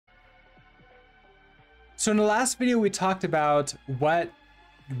So in the last video, we talked about what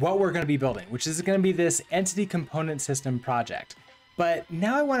we're going to be building, which is going to be this entity component system project. But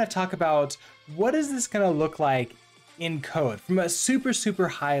now I want to talk about what is this going to look like in code from a super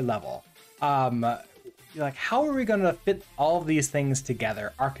high level. Like, how are we going to fit all of these things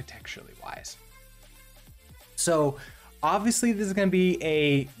together architecturally wise? So obviously this is going to be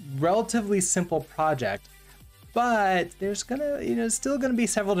a relatively simple project, but there's gonna, still gonna be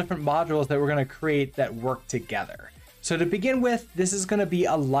several different modules that we're gonna create that work together. So to begin with, this is gonna be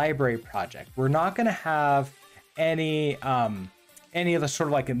a library project. We're not gonna have any of the sort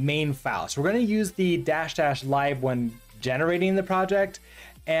of like a main file. So we're gonna use the -- lib when generating the project.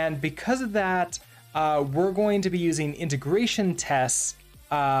 And because of that, we're going to be using integration tests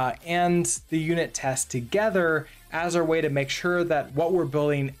and the unit test together as our way to make sure that what we're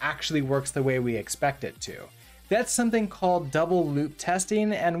building actually works the way we expect it to. That's something called double loop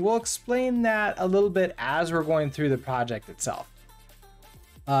testing, and we'll explain that a little bit as we're going through the project itself.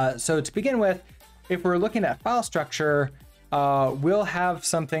 So to begin with, if we're looking at file structure, we'll have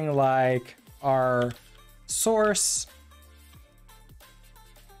something like our source.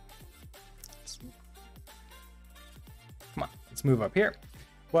 Come on, let's move up here.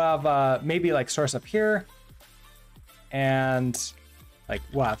 We'll have maybe like source up here, and like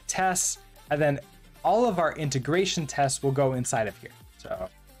we'll have tests, and then all of our integration tests will go inside of here. So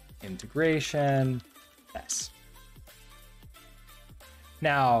integration tests.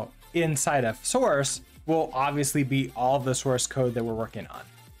 Now inside of source will obviously be all the source code that we're working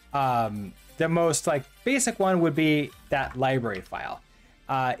on. The most like basic one would be that library file.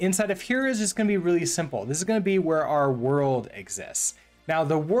 Inside of here is just gonna be really simple. This is gonna be where our world exists. Now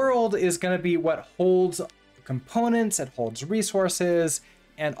the world is gonna be what holds components, it holds resources,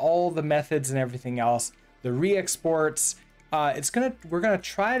 and all the methods and everything else, the re-exports. We're gonna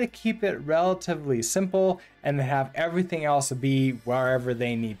try to keep it relatively simple and have everything else be wherever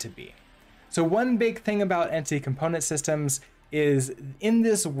they need to be. So one big thing about entity component systems is in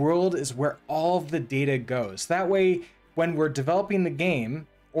this world is where all of the data goes. That way, when we're developing the game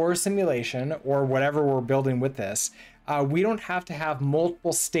or simulation or whatever we're building with this, we don't have to have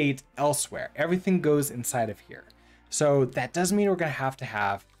multiple state elsewhere. Everything goes inside of here. So that does mean we're going to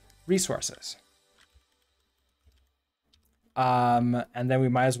have resources. And then we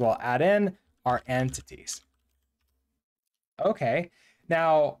might as well add in our entities. Okay,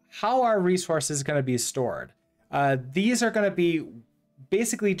 now how are resources going to be stored? These are going to be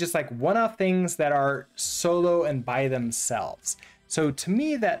basically just like one-off things that are solo and by themselves. So to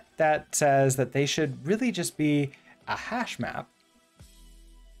me, that says that they should really just be a hash map.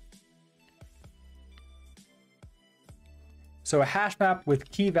 So a hash map with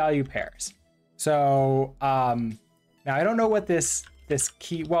key value pairs. So now I don't know what this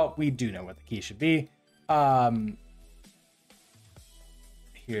key, well, we do know what the key should be.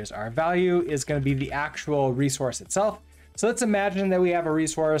 Here's our value is going to be the actual resource itself. So let's imagine that we have a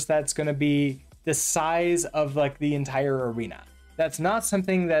resource that's going to be the size of like the entire arena. That's not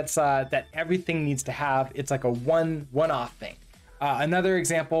something that's that everything needs to have. It's like a one-off thing. Another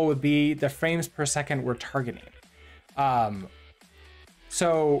example would be the frames per second we're targeting.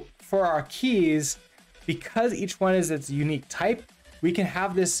 So for our keys, because each one is its unique type, we can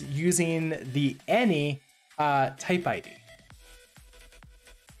have this using the any type ID.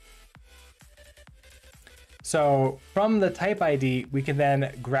 So from the type ID, we can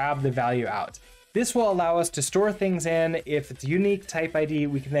then grab the value out. This will allow us to store things in. If it's unique type ID,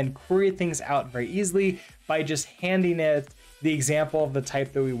 we can then query things out very easily by just handing it the example of the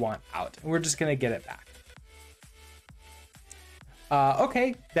type that we want out. And we're just gonna get it back.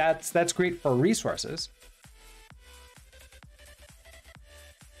 Okay, that's great for resources.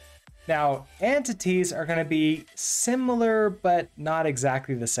 Now, entities are gonna be similar, but not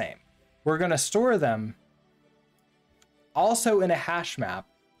exactly the same. We're gonna store them also in a hash map,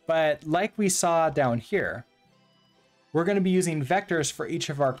 but like we saw down here, we're gonna be using vectors for each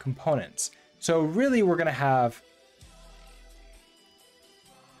of our components. So really we're gonna have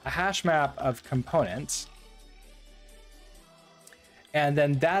a hash map of components, and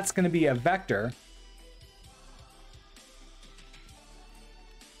then that's going to be a vector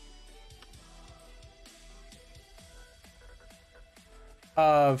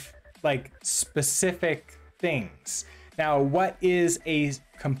of like specific things. Now, what is a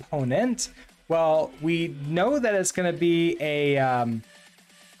component? Well, we know that it's going to be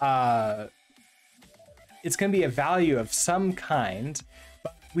it's going to be a value of some kind,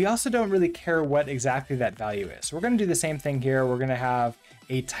 but we also don't really care what exactly that value is. So we're going to do the same thing here. We're going to have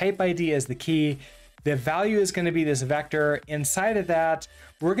a type ID as the key. The value is going to be this vector. Inside of that,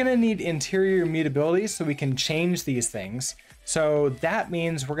 we're going to need interior mutability so we can change these things. So that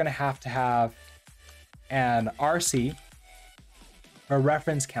means we're going to have an RC, or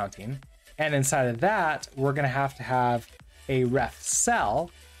reference counting. And inside of that, we're going to have a ref cell.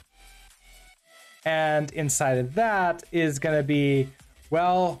 And inside of that is going to be,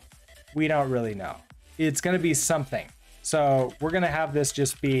 well, we don't really know. It's going to be something. So we're going to have this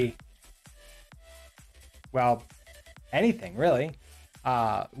just be, well, anything really.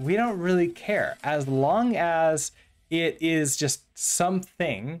 We don't really care. As long as it is just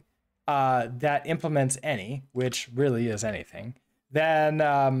something that implements any, which really is anything,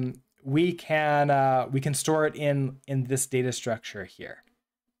 then we can store it in this data structure here.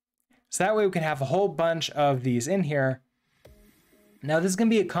 So that way we can have a whole bunch of these in here. Now this is going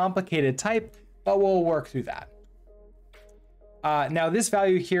to be a complicated type, but we'll work through that. Now this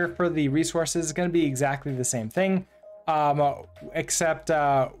value here for the resources is going to be exactly the same thing, except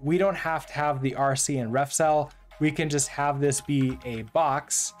we don't have to have the RC and ref cell. We can just have this be a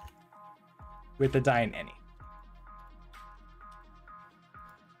box with the dyne any.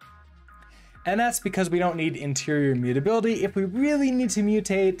 And that's because we don't need interior mutability. If we really need to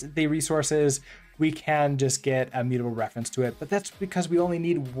mutate the resources, we can just get a mutable reference to it. But that's because we only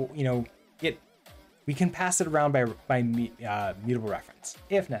need, we can pass it around by mutable reference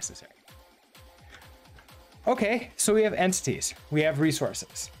if necessary. Okay, so we have entities, we have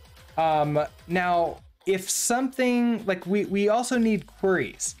resources. Now, if something, like we also need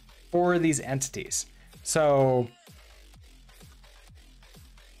queries for these entities. So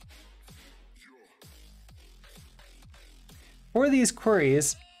for these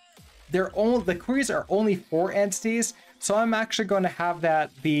queries, the queries are only for entities. So I'm actually going to have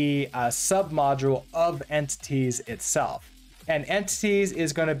that be a submodule of entities itself. And entities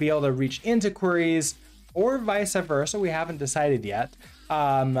is going to be able to reach into queries or vice versa. We haven't decided yet.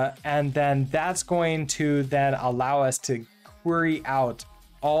 And then that's going to then allow us to query out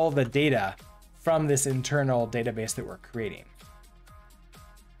all the data from this internal database that we're creating.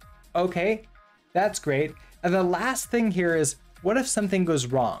 Okay, that's great. And the last thing here is, what if something goes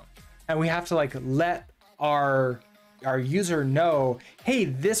wrong and we have to like let our user know, hey,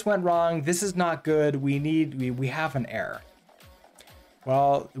 this went wrong, this is not good, we have an error.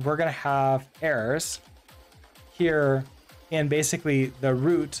 Well, we're gonna have errors here in basically the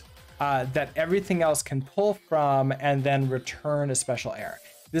root that everything else can pull from and then return a special error.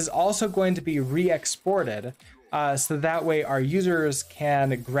 This is also going to be re-exported so that way our users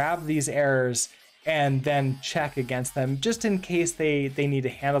can grab these errors and then check against them just in case they need to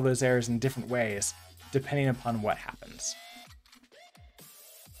handle those errors in different ways depending upon what happens.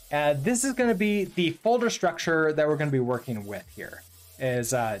 This is going to be the folder structure that we're going to be working with here.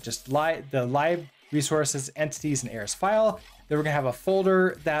 Is just the live resources, entities, and errors file. Then we're going to have a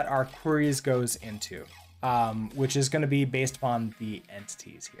folder that our queries goes into, which is going to be based upon the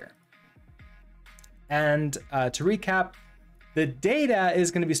entities here. And to recap, the data is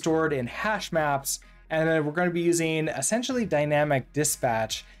going to be stored in hash maps, and then we're going to be using essentially dynamic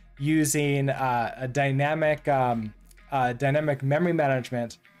dispatch using a dynamic memory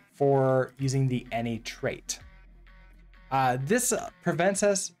management for using the any trait. This prevents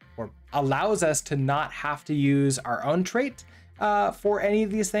us or allows us to not have to use our own trait for any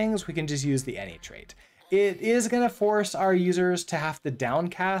of these things. We can just use the any trait. It is going to force our users to have to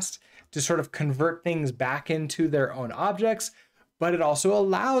downcast to sort of convert things back into their own objects, but it also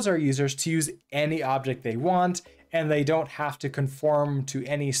allows our users to use any object they want, and they don't have to conform to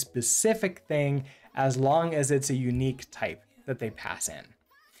any specific thing as long as it's a unique type that they pass in.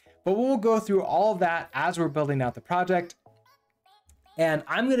 But we'll go through all of that as we're building out the project. And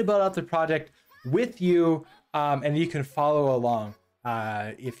I'm going to build out the project with you, and you can follow along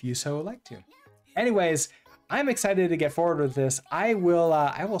if you so like to. Anyways, I'm excited to get forward with this. I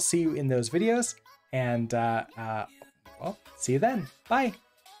will see you in those videos, and well, see you then. Bye.